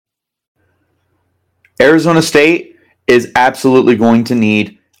Arizona State is absolutely going to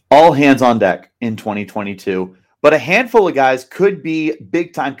need all hands on deck in 2022, but a handful of guys could be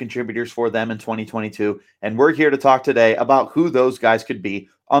big time contributors for them in 2022. And we're here to talk today about who those guys could be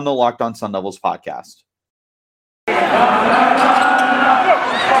on the Locked On Sun Devils podcast. You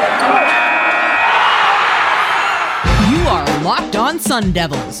are Locked On Sun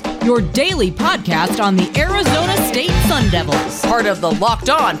Devils, your daily podcast on the Arizona State Sun Devils, part of the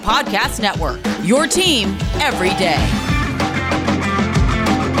Locked On Podcast Network, your team every day.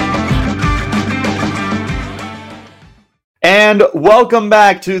 And welcome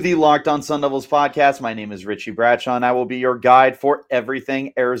back to the Locked On Sun Devils podcast. My name is Richie Bradshaw, and I will be your guide for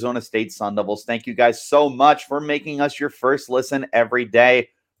everything Arizona State Sun Devils. Thank you guys so much for making us your first listen every day.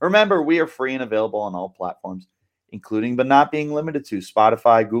 Remember, we are free and available on all platforms, including but not being limited to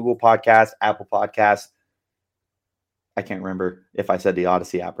Spotify, Google Podcasts, Apple Podcasts. I can't remember if I said the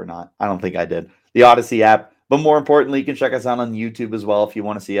Odyssey app or not. I don't think I did. The Odyssey app. But more importantly, you can check us out on YouTube as well if you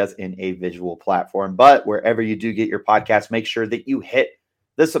want to see us in a visual platform. But wherever you do get your podcast, make sure that you hit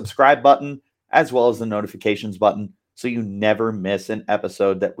the subscribe button as well as the notifications button so you never miss an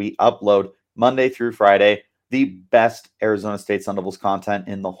episode that we upload Monday through Friday. The best Arizona State Sun Devils content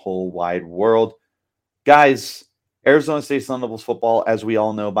in the whole wide world. Guys, Arizona State Sun Devils football, as we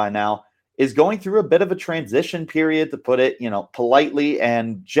all know by now, is going through a bit of a transition period, to put it, politely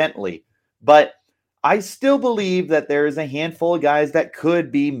and gently. But I still believe that there is a handful of guys that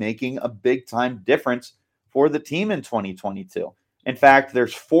could be making a big time difference for the team in 2022. In fact,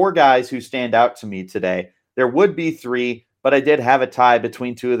 there's 4 guys who stand out to me today. There would be 3, but I did have a tie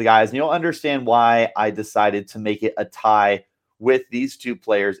between 2 of the guys, and you'll understand why I decided to make it a tie with these 2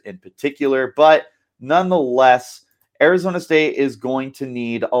 players in particular. But nonetheless, Arizona State is going to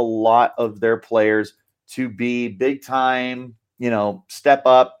need a lot of their players to be big time, step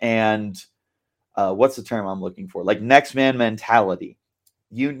up and what's the term I'm looking for? Like next man mentality.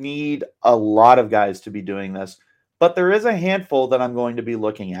 You need a lot of guys to be doing this, but there is a handful that I'm going to be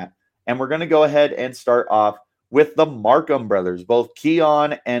looking at. And we're going to go ahead and start off with the Markham brothers, both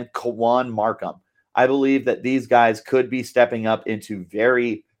Keon and Kawan Markham. I believe that these guys could be stepping up into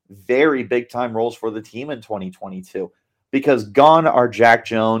very, very big time roles for the team in 2022, because gone are Jack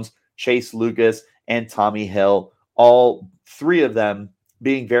Jones, Chase Lucas, and Tommy Hill, all 3 of them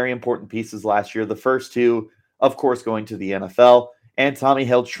being very important pieces last year. The first 2, of course, going to the NFL, and Tommy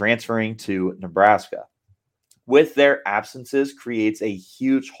Hill transferring to Nebraska. With their absences creates a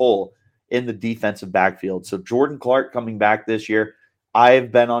huge hole in the defensive backfield. So Jordan Clark coming back this year,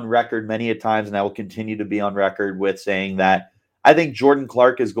 I've been on record many a times, and I will continue to be on record with saying that I think Jordan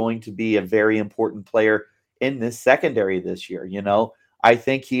Clark is going to be a very important player in this secondary this year. I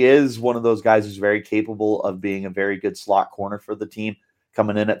think he is one of those guys who's very capable of being a very good slot corner for the team,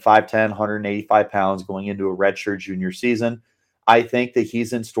 coming in at 5'10", 185 pounds, going into a redshirt junior season. I think that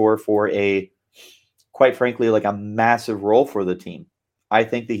he's in store for quite frankly, like a massive role for the team. I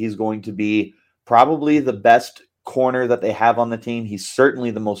think that he's going to be probably the best corner that they have on the team. He's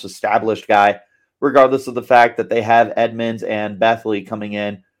certainly the most established guy, regardless of the fact that they have Edmonds and Bethley coming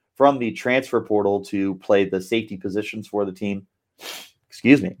in from the transfer portal to play the safety positions for the team.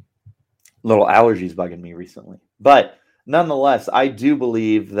 Excuse me. Little allergies bugging me recently. But nonetheless, I do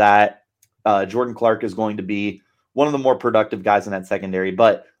believe that Jordan Clark is going to be one of the more productive guys in that secondary.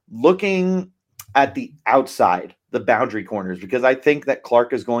 But looking at the outside, the boundary corners, because I think that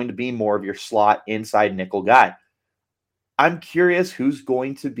Clark is going to be more of your slot inside nickel guy. I'm curious who's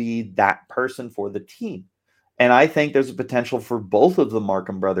going to be that person for the team. And I think there's a potential for both of the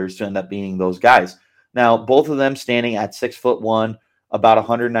Markham brothers to end up being those guys. Now, both of them standing at 6'1", about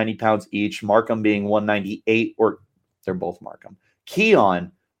 190 pounds each. Markham being 198, or they're both Markham.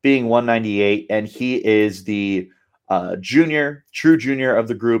 Keon being 198, and he is the true junior of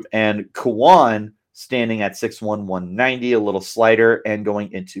the group. And Kawan standing at 6'1", 190, a little slighter, and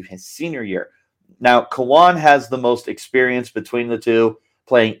going into his senior year. Now, Kawan has the most experience between the 2,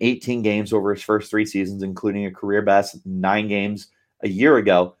 playing 18 games over his first 3 seasons, including a career best 9 games a year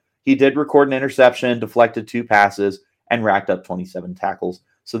ago. He did record an interception, deflected 2 passes, and racked up 27 tackles.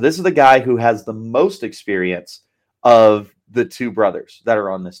 So this is the guy who has the most experience of the 2 brothers that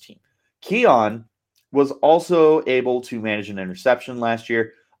are on this team. Keon was also able to manage an interception last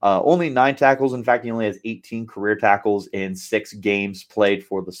year. Only 9 tackles. In fact, he only has 18 career tackles in 6 games played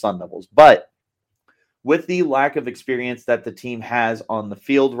for the Sun Devils. But with the lack of experience that the team has on the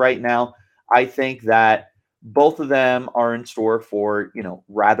field right now, I think that both of them are in store for,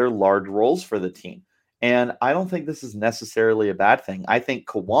 rather large roles for the team. And I don't think this is necessarily a bad thing. I think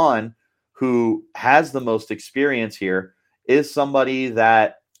Kawan, who has the most experience here, is somebody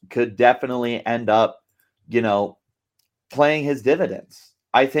that could definitely end up playing his dividends.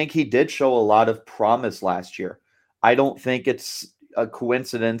 I think he did show a lot of promise last year. I don't think it's a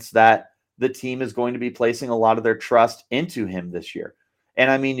coincidence that the team is going to be placing a lot of their trust into him this year. And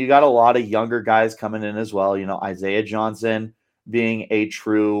I mean, you got a lot of younger guys coming in as well. Isaiah Johnson being a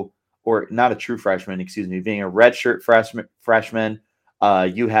true, or not a true freshman, being a redshirt freshman.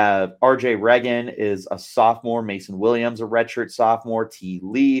 You have RJ Reagan is a sophomore, Mason Williams, a redshirt sophomore, T.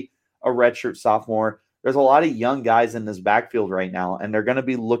 Lee, a redshirt sophomore. There's a lot of young guys in this backfield right now, and they're going to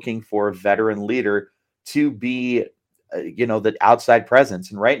be looking for a veteran leader to be, the outside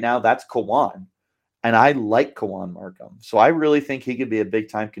presence. And right now that's Kawan. And I like Kawan Markham. So I really think he could be a big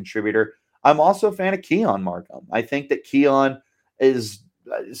time contributor. I'm also a fan of Keon Markham. I think that Keon is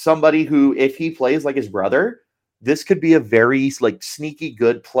somebody who, if he plays like his brother, this could be a very sneaky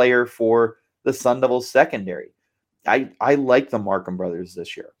good player for the Sun Devils secondary. I like the Markham brothers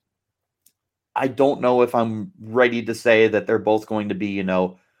this year. I don't know if I'm ready to say that they're both going to be,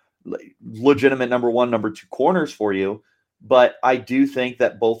 legitimate number one, number two corners for you. But I do think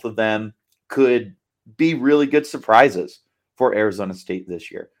that both of them could be really good surprises for Arizona State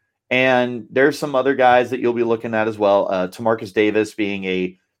this year. And there's some other guys that you'll be looking at as well. Tamarcus Davis, being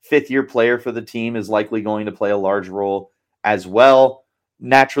a fifth-year player for the team, is likely going to play a large role as well.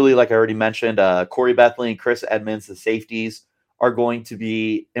 Naturally, like I already mentioned, Corey Bethley and Chris Edmonds, the safeties, are going to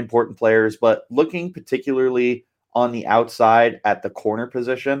be important players. But looking particularly on the outside at the corner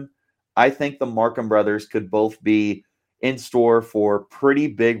position, I think the Markham brothers could both be in store for pretty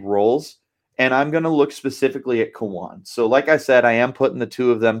big roles. And I'm going to look specifically at Kawan. So like I said, I am putting the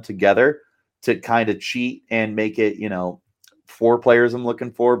two of them together to kind of cheat and make it, 4 players I'm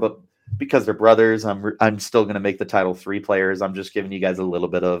looking for. But because they're brothers, I'm still going to make the title 3 players. I'm just giving you guys a little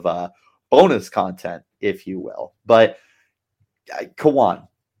bit of bonus content, if you will. But Kawan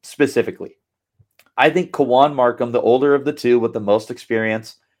specifically, I think Kawan Markham, the older of the two with the most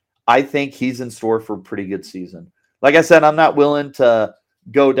experience, I think he's in store for a pretty good season. Like I said, I'm not willing to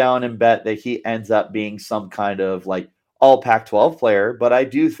go down and bet that he ends up being some kind of all Pac-12 player, but I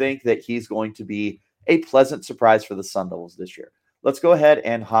do think that he's going to be a pleasant surprise for the Sun Devils this year. Let's go ahead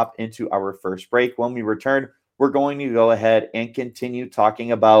and hop into our first break. When we return, we're going to go ahead and continue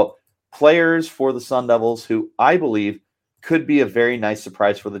talking about players for the Sun Devils who I believe could be a very nice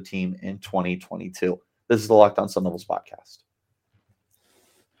surprise for the team in 2022. This is the Locked On Sun Devils podcast.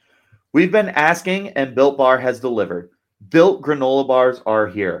 We've been asking, and Built Bar has delivered. Built granola bars are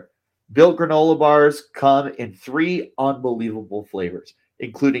here. Built granola bars come in 3 unbelievable flavors,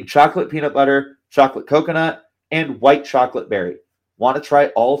 including chocolate peanut butter, chocolate coconut, and white chocolate berry. Want to try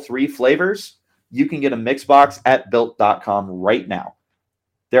all 3 flavors? You can get a mix box at Built.com right now.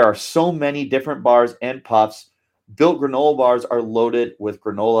 There are so many different bars and puffs. Built granola bars are loaded with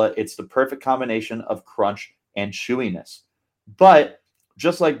granola. It's the perfect combination of crunch and chewiness. But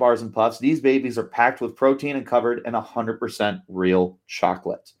just like bars and puffs, these babies are packed with protein and covered in 100% real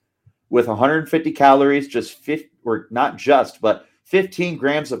chocolate. With 150 calories, but 15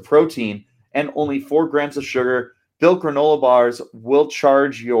 grams of protein and only 4 grams of sugar, Built granola bars will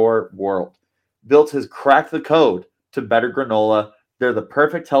charge your world. Built has cracked the code to better granola. They're the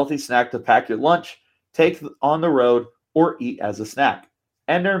perfect healthy snack to pack your lunch, take on the road, or eat as a snack.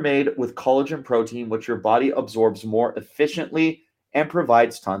 And they're made with collagen protein, which your body absorbs more efficiently and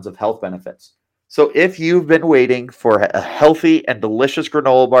provides tons of health benefits. So if you've been waiting for a healthy and delicious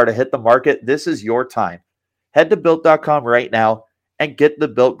granola bar to hit the market, this is your time. Head to Built.com right now and get the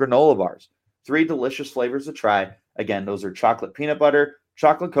Built granola bars. 3 delicious flavors to try. Again, those are chocolate peanut butter,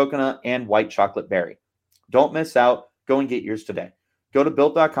 chocolate coconut, and white chocolate berry. Don't miss out. Go and get yours today. Go to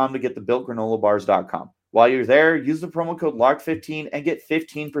Built.com to get the BuiltGranolaBars.com. While you're there, use the promo code LOCK15 and get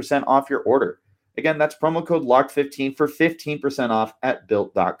 15% off your order. Again, that's promo code LOCK15 for 15% off at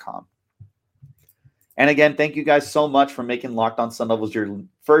Built.com. And again, thank you guys so much for making Locked On Sun Devils your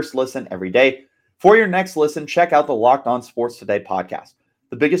first listen every day. For your next listen, check out the Locked On Sports Today podcast.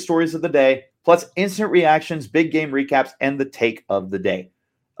 The biggest stories of the day, plus instant reactions, big game recaps, and the take of the day.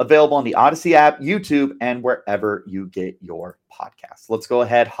 Available on the Odyssey app, YouTube, and wherever you get your podcasts. Let's go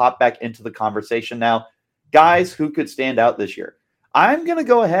ahead, hop back into the conversation now. Guys who could stand out this year. I'm going to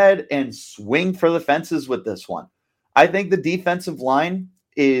go ahead and swing for the fences with this one. I think the defensive line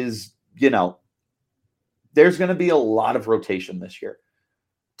is, there's going to be a lot of rotation this year.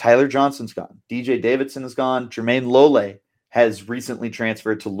 Tyler Johnson's gone. DJ Davidson is gone. Jermaine Lole has recently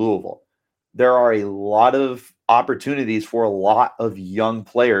transferred to Louisville. There are a lot of opportunities for a lot of young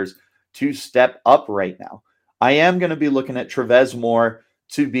players to step up right now. I am going to be looking at Trevez Moore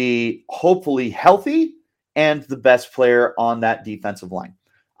to be hopefully healthy and the best player on that defensive line.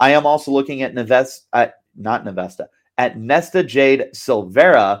 I am also looking at Nesta Jade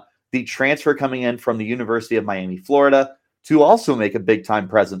Silvera, the transfer coming in from the University of Miami, Florida, to also make a big-time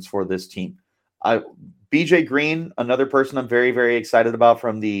presence for this team. BJ Green, another person I'm very, very excited about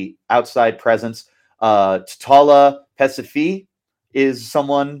from the outside presence. Tatala Pesifi is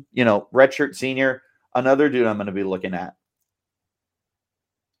someone, redshirt senior, another dude I'm going to be looking at.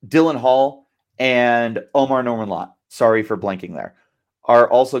 Dylan Hall and Omar Norman Lott, sorry for blanking there, are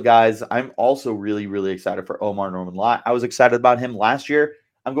also guys. I'm also really, really excited for Omar Norman Lott. I was excited about him last year.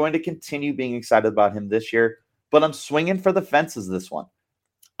 I'm going to continue being excited about him this year, but I'm swinging for the fences this one.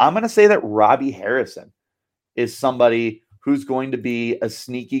 I'm going to say that Robbie Harrison is somebody who's going to be a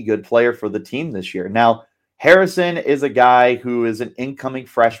sneaky good player for the team this year. Now, Harrison is a guy who is an incoming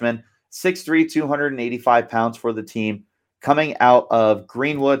freshman, 6'3", 285 pounds for the team, coming out of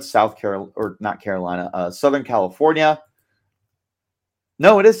Greenwood, Southern California.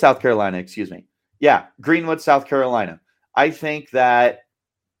 No, it is South Carolina, excuse me. Yeah, Greenwood, South Carolina. I think that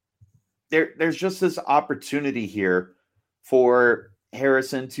there's just this opportunity here for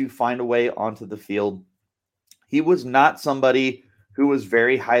Harrison to find a way onto the field. He was not somebody who was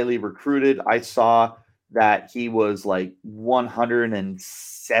very highly recruited. I saw that he was like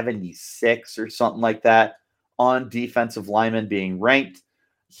 176 or something like that on defensive linemen being ranked.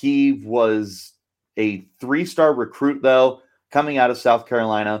 He was a 3-star recruit, though, coming out of South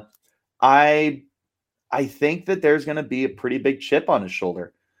Carolina. I think that there's going to be a pretty big chip on his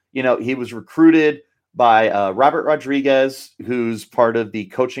shoulder. He was recruited by Robert Rodriguez, who's part of the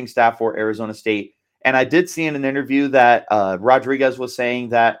coaching staff for Arizona State. And I did see in an interview that Rodriguez was saying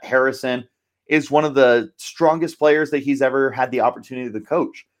that Harrison is one of the strongest players that he's ever had the opportunity to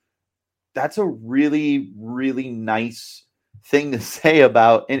coach. That's a really, really nice thing to say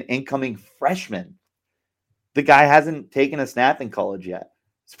about an incoming freshman. The guy hasn't taken a snap in college yet.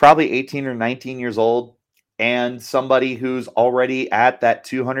 He's probably 18 or 19 years old and somebody who's already at that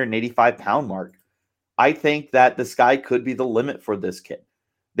 285-pound mark. I think that the sky could be the limit for this kid.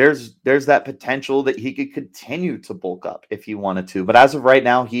 There's that potential that he could continue to bulk up if he wanted to. But as of right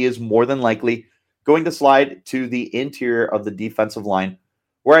now, he is more than likely going to slide to the interior of the defensive line,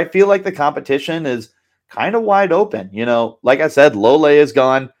 where I feel like the competition is kind of wide open. Like I said, Lole is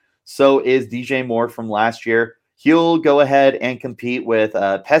gone. So is DJ Moore from last year. He'll go ahead and compete with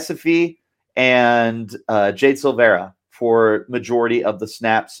Pesifi and Jade Silvera for majority of the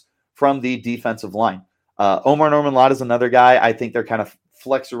snaps from the defensive line. Omar Norman Lott is another guy. I think they're kind of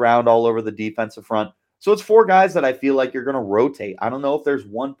flex around all over the defensive front. So it's 4 guys that I feel like you're going to rotate. I don't know if there's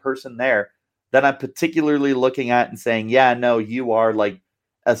one person there that I'm particularly looking at and saying, yeah, no, you are like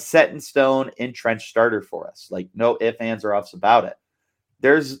a set in stone entrenched starter for us. Like no ifs, ands, or ups about it.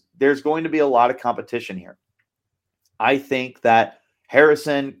 There's going to be a lot of competition here. I think that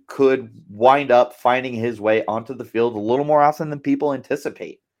Harrison could wind up finding his way onto the field a little more often than people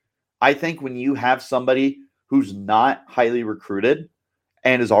anticipate. I think when you have somebody who's not highly recruited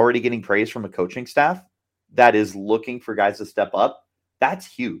and is already getting praise from a coaching staff that is looking for guys to step up, that's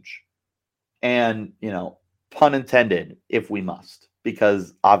huge. And, pun intended, if we must,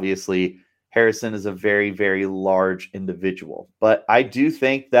 because obviously Harrison is a very, very large individual. But I do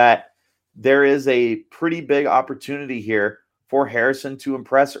think that there is a pretty big opportunity here for Harrison to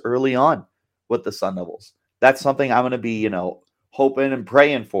impress early on with the Sun Devils. That's something I'm going to be, hoping and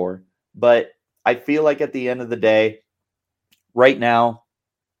praying for. But I feel like at the end of the day, right now,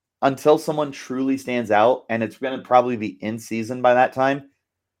 until someone truly stands out, and it's going to probably be in season by that time,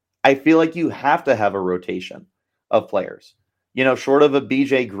 I feel like you have to have a rotation of players. Short of a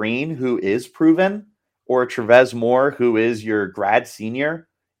BJ Green, who is proven, or a Trevez Moore, who is your grad senior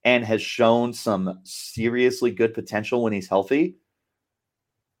and has shown some seriously good potential when he's healthy.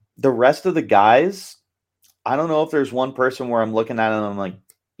 The rest of the guys, I don't know if there's one person where I'm looking at him and I'm like,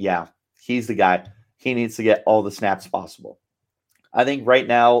 yeah, he's the guy. He needs to get all the snaps possible. I think right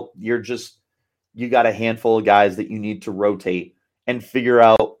now you got a handful of guys that you need to rotate and figure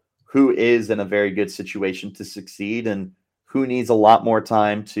out who is in a very good situation to succeed and who needs a lot more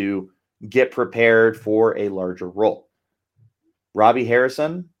time to get prepared for a larger role. Robbie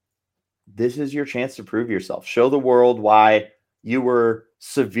Harrison, this is your chance to prove yourself. Show the world why you were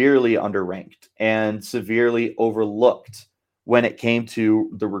severely underranked and severely overlooked when it came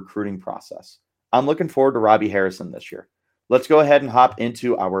to the recruiting process. I'm looking forward to Robbie Harrison this year. Let's go ahead and hop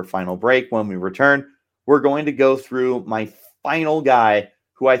into our final break. When we return, we're going to go through my final guy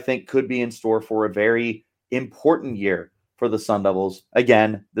who I think could be in store for a very important year for the Sun Devils.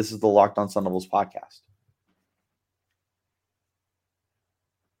 Again, this is the Locked On Sun Devils podcast.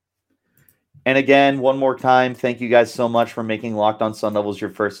 And again, one more time, thank you guys so much for making Locked On Sun Devils your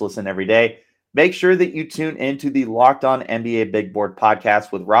first listen every day. Make sure that you tune into the Locked On NBA Big Board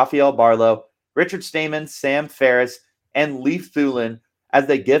podcast with Rafael Barlow, Richard Stamen, Sam Ferris, and Leif Thulin as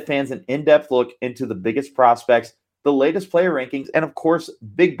they give fans an in-depth look into the biggest prospects, the latest player rankings, and of course,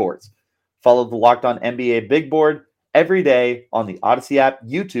 big boards. Follow the Locked On NBA Big Board every day on the Odyssey app,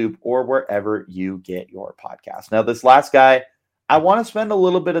 YouTube, or wherever you get your podcast. Now, this last guy, I want to spend a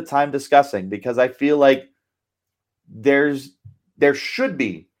little bit of time discussing because I feel like there should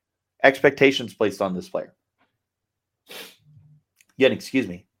be expectations placed on this player. Yet, excuse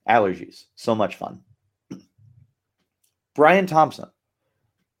me, allergies. So much fun. Brian Thompson,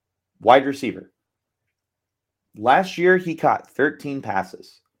 wide receiver. Last year, he caught 13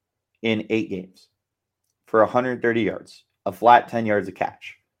 passes in 8 games for 130 yards, a flat 10 yards a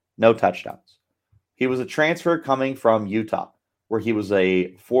catch, no touchdowns. He was a transfer coming from Utah, where he was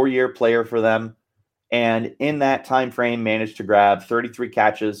a 4-year player for them, and in that time frame managed to grab 33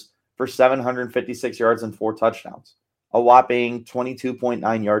 catches for 756 yards and 4 touchdowns, a whopping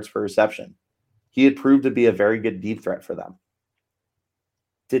 22.9 yards per reception. He had proved to be a very good deep threat for them.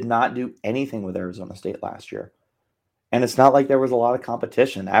 Did not do anything with Arizona State last year. And it's not like there was a lot of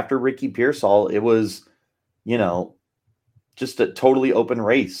competition. After Ricky Pearsall, it was, just a totally open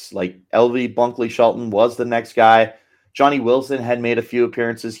race. Like LV Bunkley Shelton was the next guy. Johnny Wilson had made a few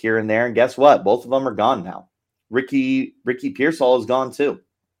appearances here and there. And guess what? Both of them are gone now. Ricky Pearsall is gone too.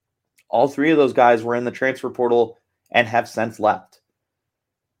 All 3 of those guys were in the transfer portal and have since left.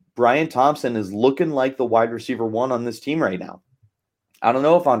 Brian Thompson is looking like the wide receiver 1 on this team right now. I don't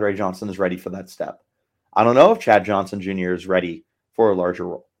know if Andre Johnson is ready for that step. I don't know if Chad Johnson Jr. is ready for a larger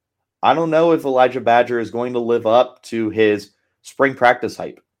role. I don't know if Elijah Badger is going to live up to his spring practice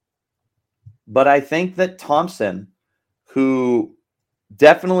hype. But I think that Thompson, who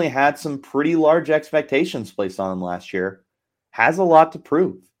definitely had some pretty large expectations placed on him last year, has a lot to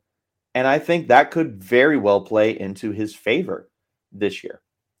prove. And I think that could very well play into his favor this year.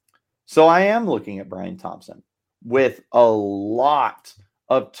 So I am looking at Brian Thompson with a lot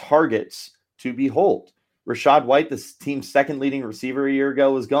of targets to behold. Rachaad White, the team's second leading receiver a year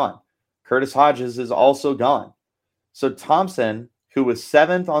ago, is gone. Curtis Hodges is also gone. So Thompson, who was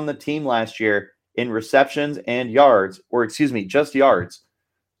 7th on the team last year in receptions and yards, just yards,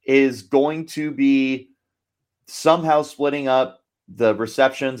 is going to be somehow splitting up the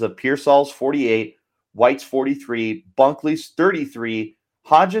receptions of Pearsall's 48, White's 43, Bunkley's 33,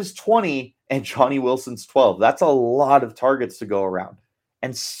 Hodges 20, and Johnny Wilson's 12. That's a lot of targets to go around,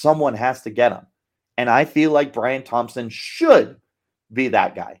 and someone has to get them. And I feel like Brian Thompson should be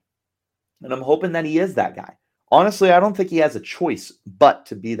that guy. And I'm hoping that he is that guy. Honestly, I don't think he has a choice but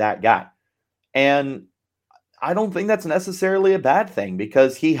to be that guy. And I don't think that's necessarily a bad thing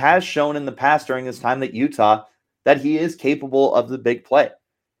because he has shown in the past during his time at Utah that he is capable of the big play.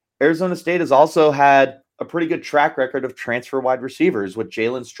 Arizona State has also had a pretty good track record of transfer wide receivers with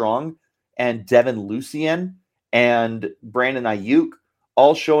Jalen Strong and Devin Lucien and Brandon Ayuk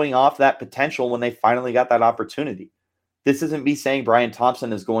all showing off that potential when they finally got that opportunity. This isn't me saying Brian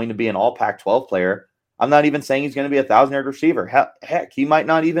Thompson is going to be an all Pac-12 player. I'm not even saying he's going to be a 1,000-yard receiver. Heck, he might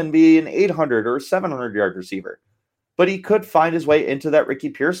not even be an 800 or 700-yard receiver. But he could find his way into that Ricky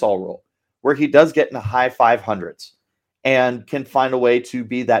Pearsall role where he does get in the high 500s and can find a way to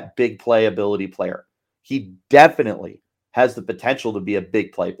be that big play ability player. He definitely has the potential to be a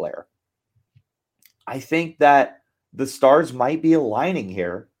big play player. I think that the stars might be aligning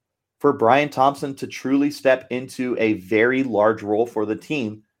here for Brian Thompson to truly step into a very large role for the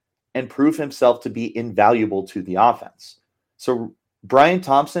team and prove himself to be invaluable to the offense. So Brian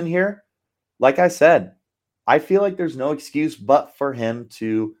Thompson here, like I said, I feel like there's no excuse but for him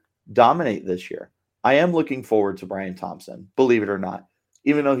to dominate this year. I am looking forward to Brian Thompson, believe it or not,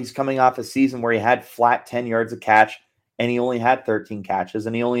 even though he's coming off a season where he had flat 10 yards a catch and he only had 13 catches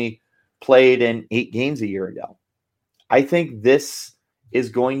and he only played in 8 games a year ago. I think this is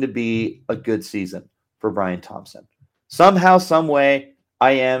going to be a good season for Brian Thompson. Somehow, some way,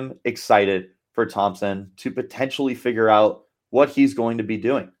 I am excited for Thompson to potentially figure out what he's going to be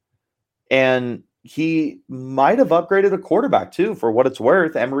doing. And he might have upgraded a quarterback too, for what it's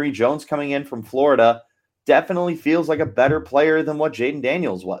worth. Emory Jones coming in from Florida definitely feels like a better player than what Jaden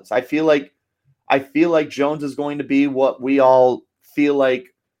Daniels was. I feel like Jones is going to be what we all feel like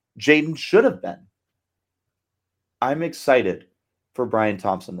Jaden should have been. I'm excited for Brian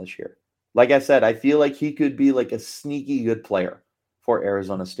Thompson this year. Like I said, I feel like he could be like a sneaky good player for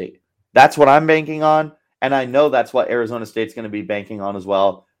Arizona State. That's what I'm banking on, and I know that's what Arizona State's going to be banking on as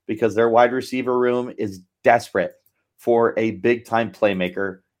well, because their wide receiver room is desperate for a big-time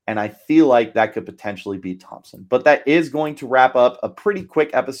playmaker, and I feel like that could potentially be Thompson. But that is going to wrap up a pretty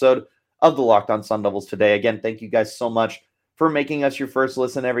quick episode of the Locked On Sun Devils today. Again, thank you guys so much for making us your first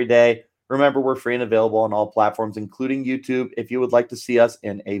listen every day. Remember, we're free and available on all platforms, including YouTube, if you would like to see us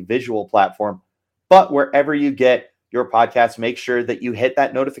in a visual platform. But wherever you get your podcast, make sure that you hit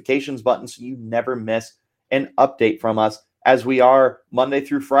that notifications button so you never miss an update from us, as we are Monday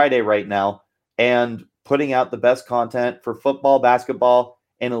through Friday right now and putting out the best content for football, basketball,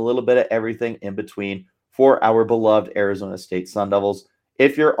 and a little bit of everything in between for our beloved Arizona State Sun Devils.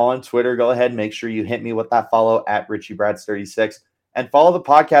 If you're on Twitter, go ahead and make sure you hit me with that follow at RichieBrads36 and follow the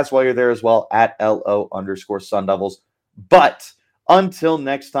podcast while you're there as well at LO_Sun Devils. But until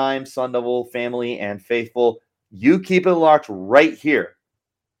next time, Sun Devil family and faithful, you keep it locked right here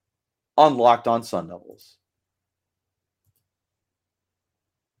on Locked On Sun Devils.